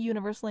kind of like a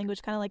universal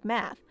language, kind of like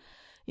math.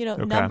 You know,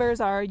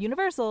 Numbers are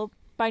universal,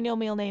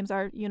 binomial names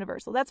are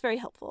universal. That's very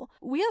helpful.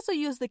 We also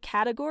use the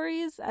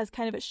categories as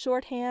kind of a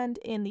shorthand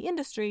in the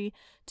industry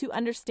to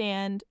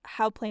understand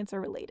how plants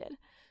are related.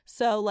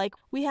 So, like,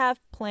 we have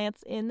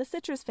plants in the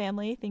citrus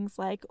family, things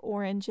like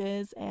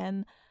oranges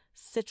and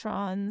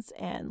citrons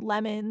and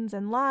lemons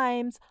and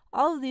limes.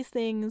 All of these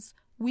things,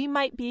 we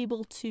might be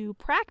able to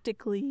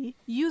practically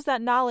use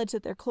that knowledge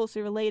that they're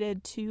closely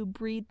related to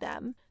breed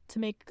them to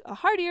make a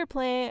hardier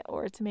plant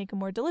or to make a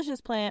more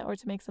delicious plant or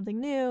to make something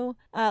new.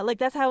 Like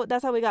that's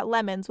how we got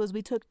lemons, was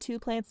we took two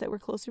plants that were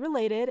closely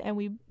related and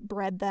we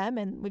bred them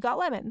and we got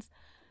lemons.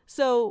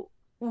 So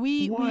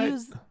we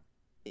use,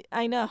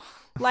 I know,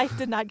 life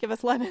did not give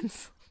us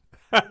lemons.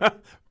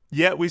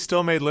 Yet we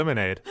still made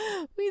lemonade.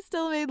 We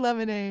still made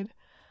lemonade.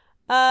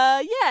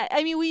 Yeah,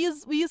 I mean, we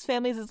use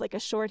families as like a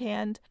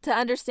shorthand to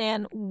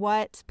understand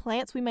what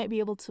plants we might be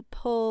able to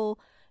pull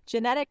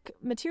genetic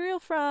material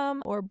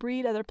from or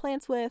breed other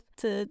plants with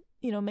to,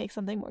 you know, make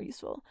something more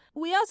useful.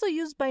 We also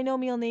use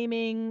binomial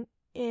naming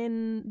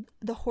in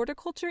the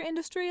horticulture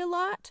industry a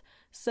lot.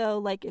 So,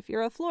 like, if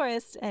you're a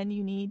florist and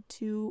you need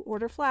to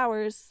order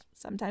flowers,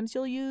 sometimes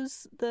you'll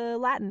use the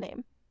Latin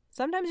name.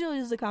 Sometimes you'll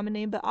use the common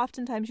name, but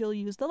oftentimes you'll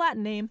use the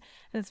Latin name,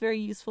 and it's very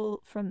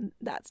useful from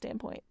that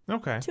standpoint.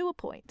 Okay. To a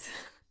point.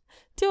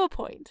 To a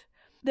point.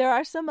 There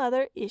are some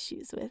other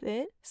issues with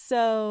it.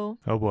 So,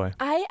 oh boy.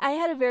 I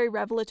had a very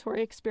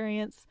revelatory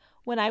experience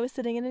when I was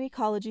sitting in an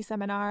ecology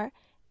seminar,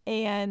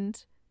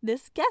 and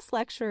this guest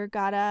lecturer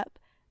got up,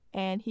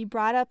 and he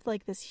brought up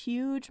like this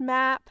huge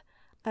map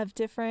of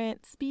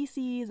different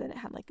species, and it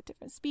had like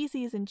different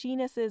species and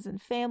genuses and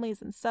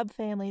families and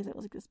subfamilies. It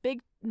was like this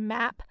big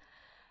map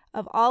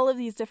of all of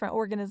these different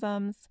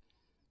organisms.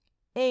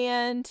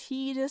 And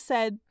he just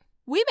said,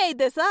 "We made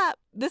this up.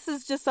 This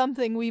is just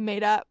something we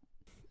made up."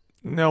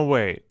 No,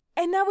 wait.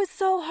 And that was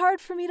so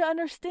hard for me to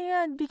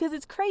understand, because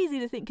it's crazy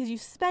to think, because you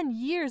spend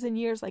years and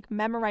years like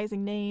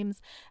memorizing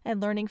names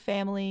and learning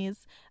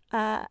families.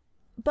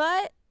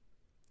 But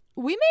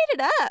we made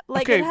it up.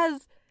 Like, okay. It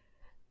has.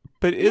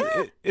 But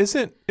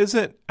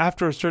isn't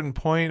after a certain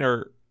point,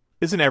 or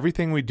isn't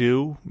everything we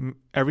do,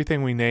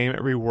 everything we name,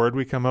 every word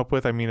we come up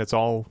with, I mean, it's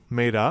all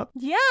made up?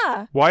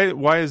 Yeah.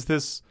 Why is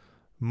this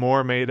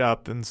more made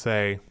up than,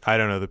 say, I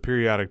don't know, the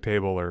periodic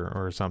table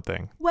or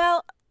something?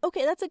 Well,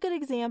 Okay, that's a good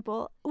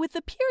example. With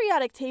the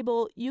periodic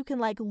table, you can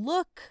like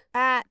look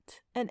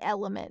at an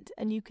element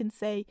and you can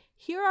say,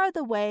 here are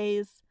the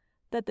ways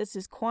that this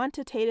is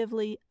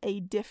quantitatively a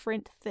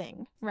different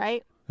thing,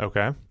 right?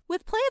 Okay.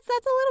 With plants,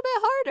 that's a little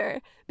bit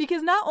harder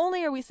because not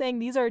only are we saying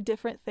these are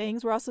different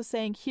things, we're also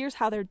saying here's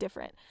how they're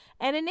different.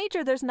 And in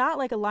nature, there's not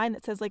like a line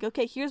that says like,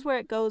 okay, here's where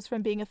it goes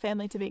from being a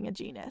family to being a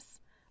genus.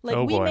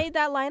 Like we made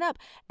that line up.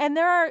 And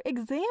there are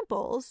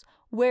examples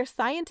where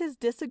scientists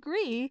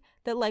disagree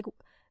that like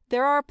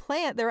there are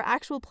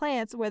actual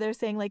plants where they're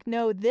saying like,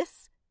 no,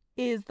 this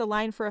is the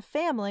line for a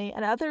family.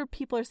 And other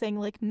people are saying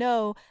like,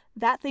 no,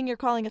 that thing you're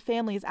calling a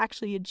family is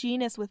actually a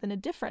genus within a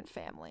different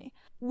family.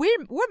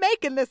 We're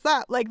making this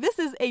up. Like this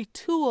is a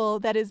tool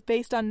that is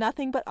based on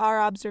nothing but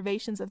our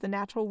observations of the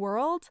natural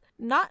world.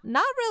 Not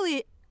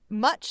really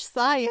much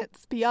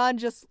science beyond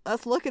just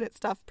us looking at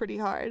stuff pretty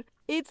hard.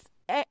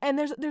 And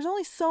there's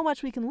only so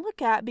much we can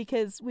look at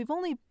because we've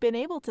only been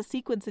able to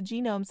sequence a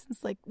genome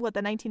since like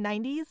the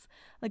 1990s,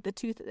 like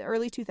the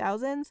early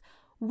 2000s.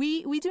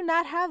 We do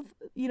not have,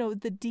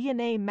 the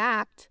DNA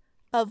mapped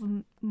of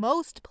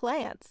most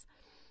plants.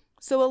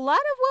 So a lot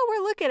of what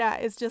we're looking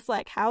at is just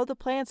like how the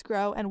plants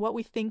grow and what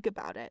we think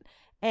about it.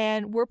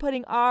 And we're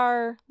putting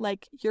our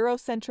like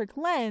Eurocentric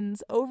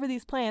lens over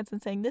these plants and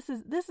saying this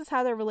is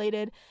how they're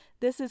related.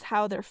 This is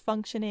how they're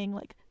functioning.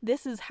 Like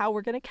this is how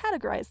we're going to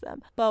categorize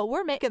them. But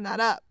we're making that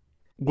up.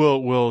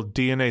 Will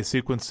DNA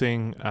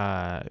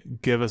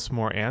sequencing give us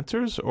more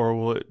answers, or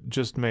will it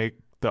just make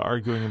the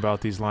arguing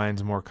about these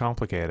lines more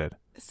complicated?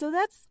 So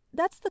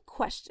that's the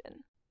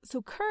question.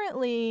 So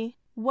currently,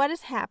 what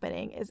is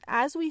happening is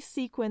as we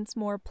sequence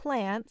more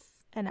plants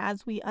and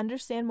as we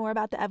understand more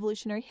about the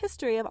evolutionary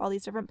history of all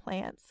these different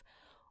plants,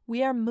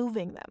 we are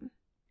moving them.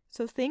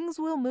 So things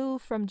will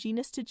move from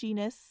genus to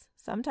genus,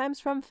 sometimes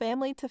from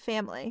family to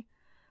family.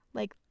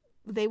 Like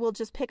they will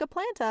just pick a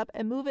plant up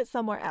and move it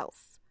somewhere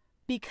else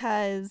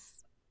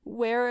because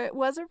where it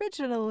was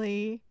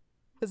originally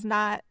was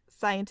not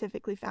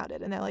scientifically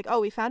founded. And they're like,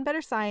 oh, we found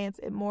better science.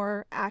 It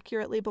more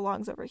accurately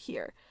belongs over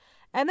here.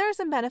 And there are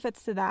some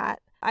benefits to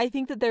that. I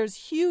think that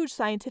there's huge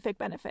scientific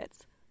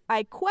benefits.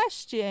 I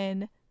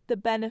question the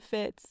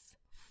benefits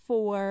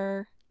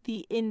for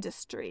the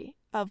industry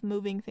of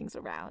moving things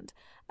around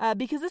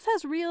because this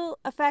has real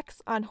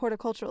effects on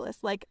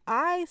horticulturalists. Like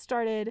I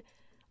started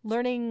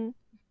learning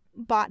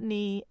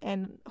botany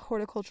and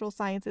horticultural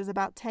sciences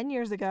about 10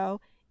 years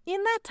ago.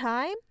 In that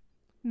time,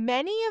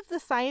 many of the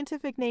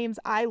scientific names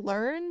I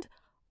learned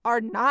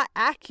are not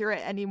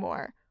accurate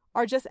anymore,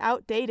 are just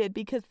outdated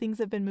because things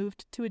have been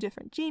moved to a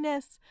different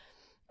genus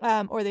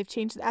or they've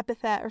changed the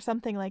epithet or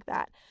something like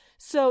that.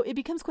 So it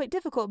becomes quite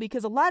difficult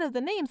because a lot of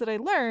the names that I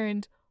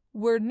learned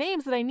were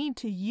names that I need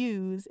to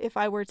use if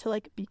I were to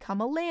like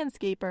become a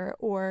landscaper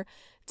or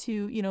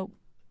to,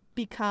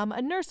 become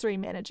a nursery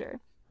manager.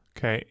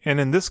 Okay. And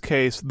in this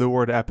case, the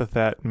word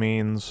epithet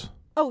means...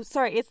 Oh,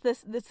 sorry. It's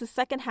the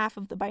second half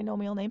of the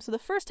binomial name. So the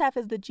first half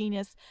is the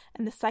genus,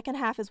 and the second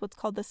half is what's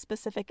called the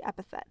specific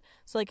epithet.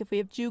 So like if we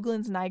have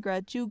juglans,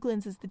 nigra,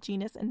 juglans is the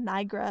genus, and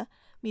nigra,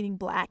 meaning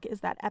black,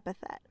 is that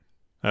epithet.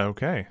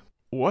 Okay.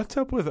 What's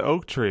up with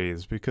oak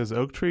trees? Because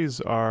oak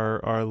trees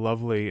are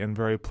lovely and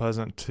very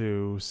pleasant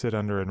to sit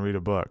under and read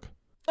a book.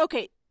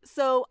 Okay,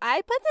 so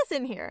I put this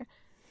in here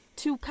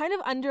to kind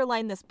of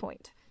underline this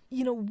point.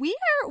 We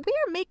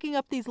are making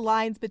up these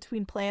lines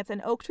between plants,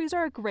 and oak trees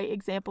are a great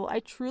example. I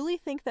truly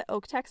think that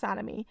oak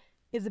taxonomy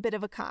is a bit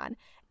of a con.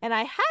 And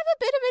I have a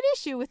bit of an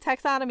issue with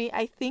taxonomy,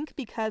 I think,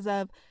 because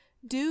of,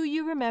 do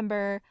you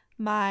remember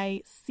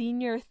my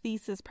senior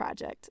thesis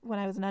project when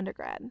I was an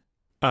undergrad?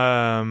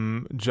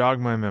 Jog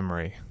my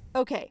memory.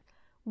 Okay.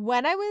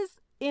 When I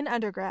was in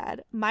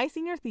undergrad, my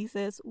senior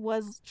thesis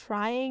was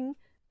trying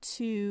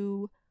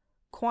to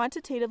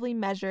quantitatively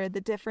measure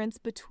the difference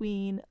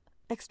between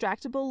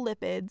extractable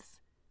lipids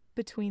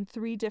between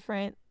 3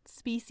 different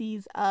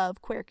species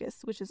of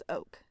Quercus, which is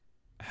oak.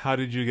 How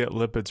did you get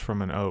lipids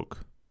from an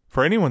oak?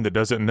 For anyone that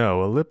doesn't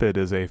know, a lipid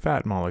is a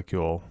fat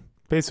molecule.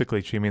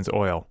 Basically, she means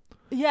oil.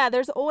 Yeah,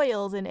 there's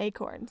oils in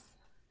acorns.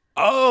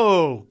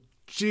 Oh,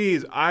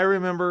 geez. I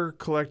remember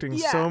collecting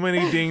so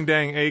many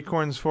ding-dang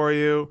acorns for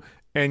you.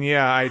 And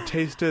yeah, I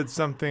tasted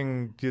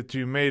something that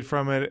you made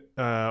from it,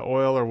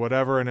 oil or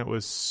whatever, and it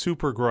was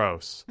super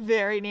gross.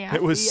 Very nasty.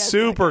 It was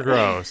super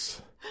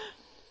gross.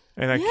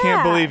 And I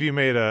can't believe you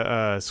made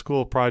a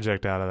school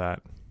project out of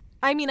that.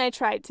 I mean, I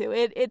tried to.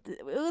 It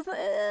was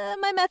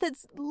my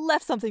methods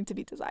left something to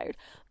be desired.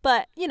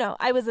 But,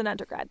 I was an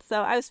undergrad,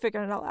 so I was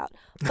figuring it all out.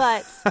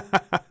 But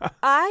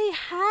I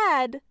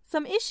had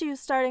some issues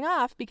starting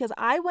off because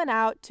I went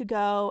out to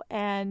go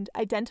and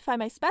identify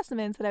my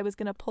specimens that I was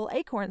going to pull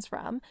acorns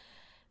from.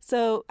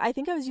 So I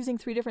think I was using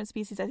 3 different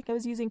species. I think I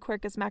was using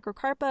Quercus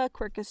macrocarpa,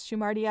 Quercus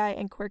schumardii,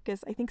 and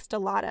Quercus, I think,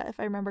 stellata, if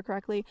I remember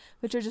correctly,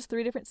 which are just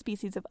 3 different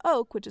species of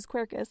oak, which is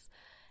Quercus.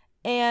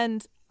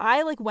 And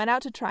I went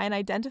out to try and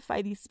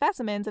identify these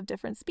specimens of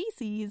different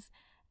species.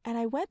 And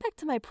I went back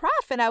to my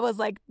prof and I was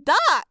like,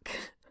 Doc,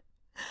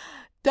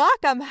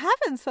 I'm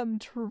having some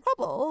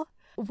trouble.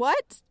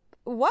 What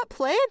what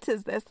plant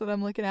is this that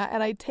I'm looking at?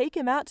 And I'd take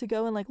him out to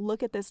go and like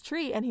look at this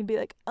tree, and he'd be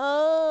like,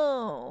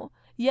 oh,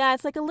 yeah,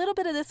 it's like a little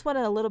bit of this one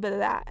and a little bit of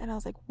that. And I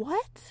was like,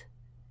 what?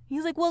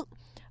 He's like, well,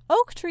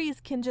 oak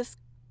trees can just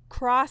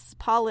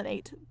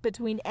cross-pollinate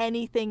between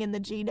anything in the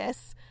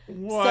genus.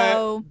 What?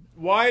 So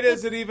why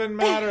does it even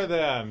matter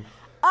then?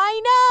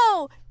 I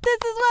know! This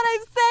is what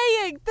I'm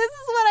saying! This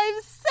is what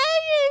I'm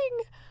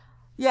saying!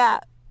 Yeah.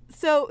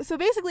 So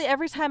basically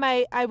every time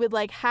I would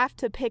like have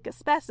to pick a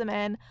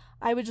specimen,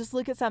 I would just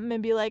look at something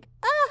and be like,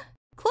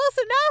 close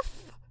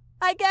enough,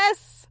 I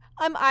guess.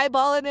 I'm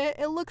eyeballing it.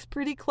 It looks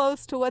pretty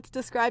close to what's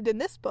described in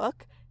this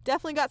book.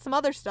 Definitely got some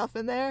other stuff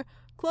in there.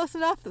 Close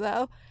enough,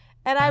 though.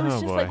 And I was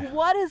just like,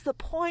 what is the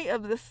point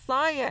of the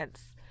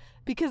science?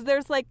 Because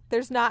there's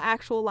not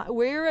actual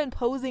we're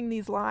imposing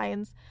these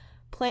lines.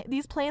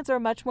 These plants are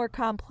much more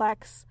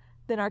complex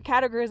than our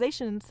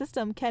categorization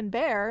system can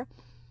bear.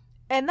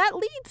 And that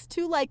leads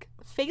to like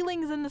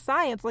failings in the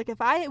science. Like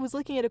if I was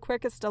looking at a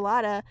Quercus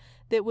stellata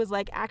that was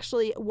like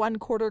actually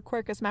 1/4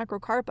 Quercus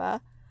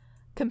macrocarpa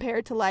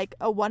compared to like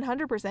a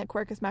 100%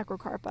 Quercus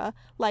macrocarpa,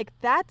 like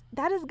that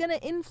is going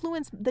to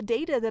influence the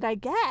data that I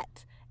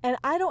get. And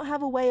I don't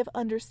have a way of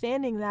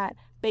understanding that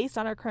based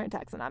on our current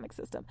taxonomic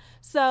system.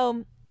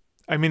 So,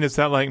 I mean, is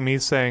that like me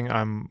saying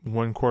I'm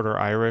 1/4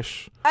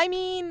 Irish? I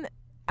mean,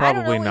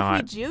 probably I don't know not.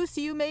 If we juice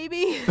you,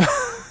 maybe.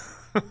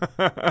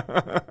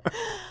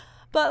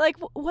 But like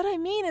what I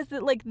mean is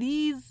that like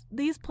these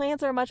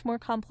plants are much more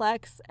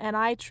complex, and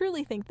I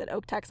truly think that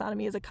oak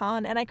taxonomy is a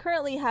con. And I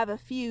currently have a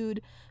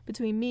feud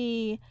between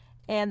me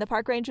and the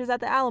park rangers at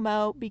the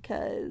Alamo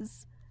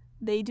because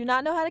they do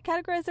not know how to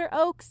categorize their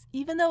oaks.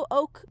 Even though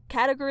oak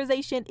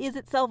categorization is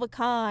itself a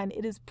con,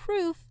 it is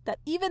proof that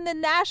even the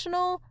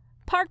national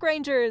park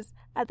rangers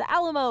at the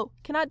Alamo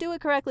cannot do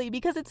it correctly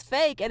because it's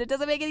fake and it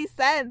doesn't make any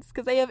sense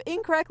because they have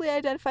incorrectly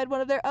identified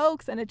one of their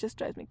oaks, and it just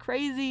drives me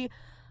crazy.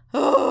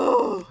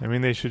 Oh. I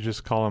mean, they should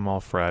just call them all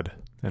Fred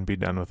and be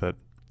done with it.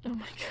 Oh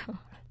my God.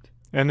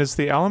 And is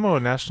the Alamo a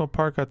national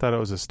park? I thought it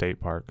was a state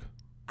park.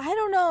 I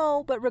don't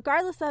know, but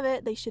regardless of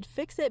it, they should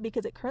fix it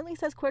because it currently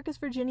says Quercus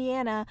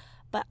virginiana,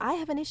 but I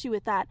have an issue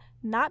with that.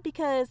 Not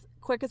because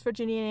Quercus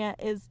virginiana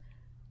is,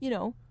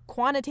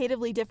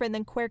 quantitatively different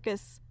than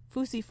Quercus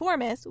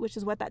fusiformis, which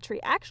is what that tree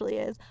actually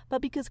is, but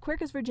because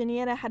Quercus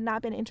virginiana had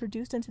not been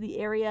introduced into the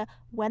area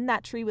when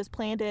that tree was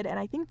planted, and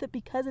I think that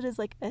because it is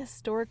like a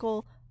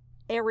historical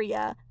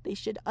area, they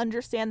should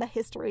understand the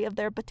history of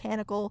their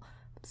botanical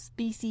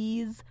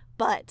species.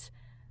 But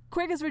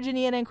Quercus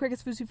virginiana and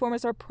Quercus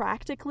fusiformis are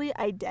practically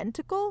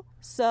identical,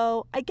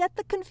 so I get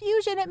the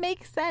confusion. It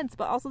makes sense,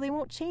 but also they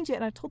won't change it,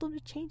 and I told them to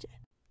change it.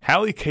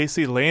 Hallie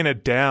Casey laying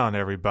it down,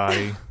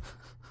 everybody.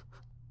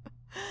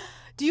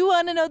 Do you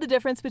want to know the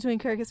difference between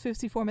Quercus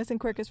fusiformis and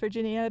Quercus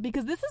virginiana?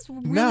 Because this is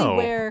really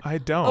where I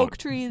don't. Oak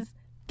trees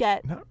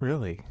get... Not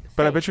really.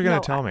 But I bet you're going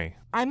to tell me.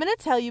 I'm going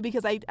to tell you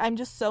because I'm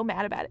just so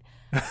mad about it.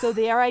 So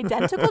they are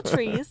identical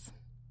trees,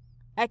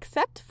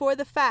 except for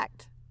the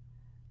fact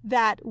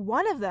that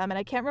one of them, and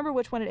I can't remember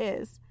which one it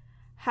is,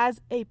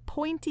 has a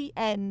pointy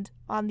end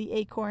on the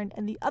acorn,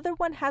 and the other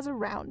one has a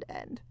round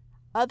end.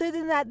 Other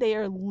than that, they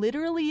are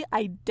literally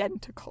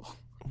identical.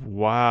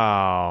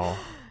 Wow.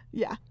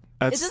 Yeah.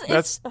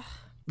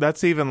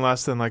 That's even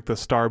less than like the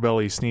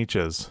Starbelly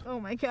Sneetches.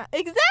 Oh my God.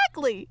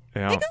 Exactly.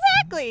 Yeah.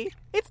 Exactly.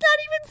 It's not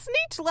even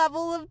Sneetch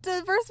level of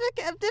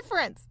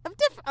difference.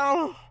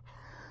 Oh.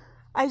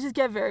 I just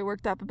get very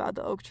worked up about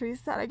the oak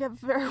trees. I get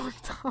very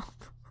worked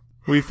up.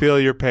 We feel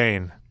your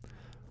pain.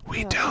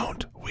 We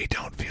don't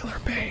feel her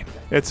pain.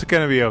 It's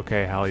going to be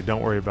okay, Hallie.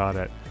 Don't worry about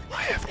it.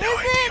 I have no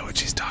idea what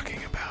she's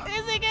talking about.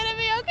 Is it going to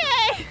be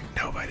okay?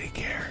 Nobody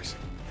cares.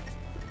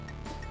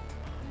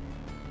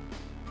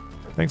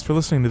 Thanks for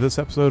listening to this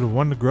episode of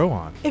One to Grow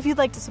On. If you'd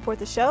like to support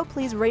the show,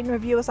 please rate and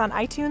review us on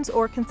iTunes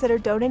or consider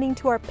donating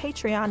to our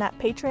Patreon at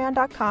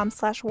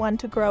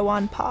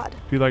patreon.com/onetogrowonpod.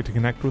 If you'd like to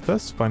connect with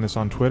us, find us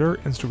on Twitter,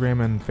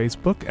 Instagram, and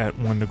Facebook at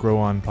One to Grow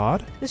On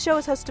Pod. The show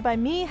is hosted by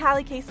me,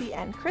 Hallie Casey,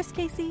 and Chris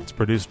Casey. It's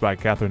produced by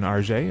Catherine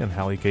Arget and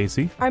Hallie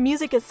Casey. Our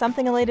music is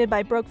Something Elated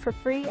by Broke for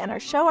Free, and our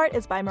show art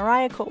is by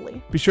Mariah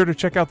Coley. Be sure to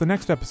check out the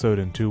next episode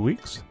in 2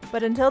 weeks.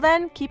 But until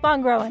then, keep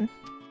on growing.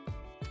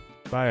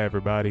 Bye,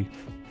 everybody.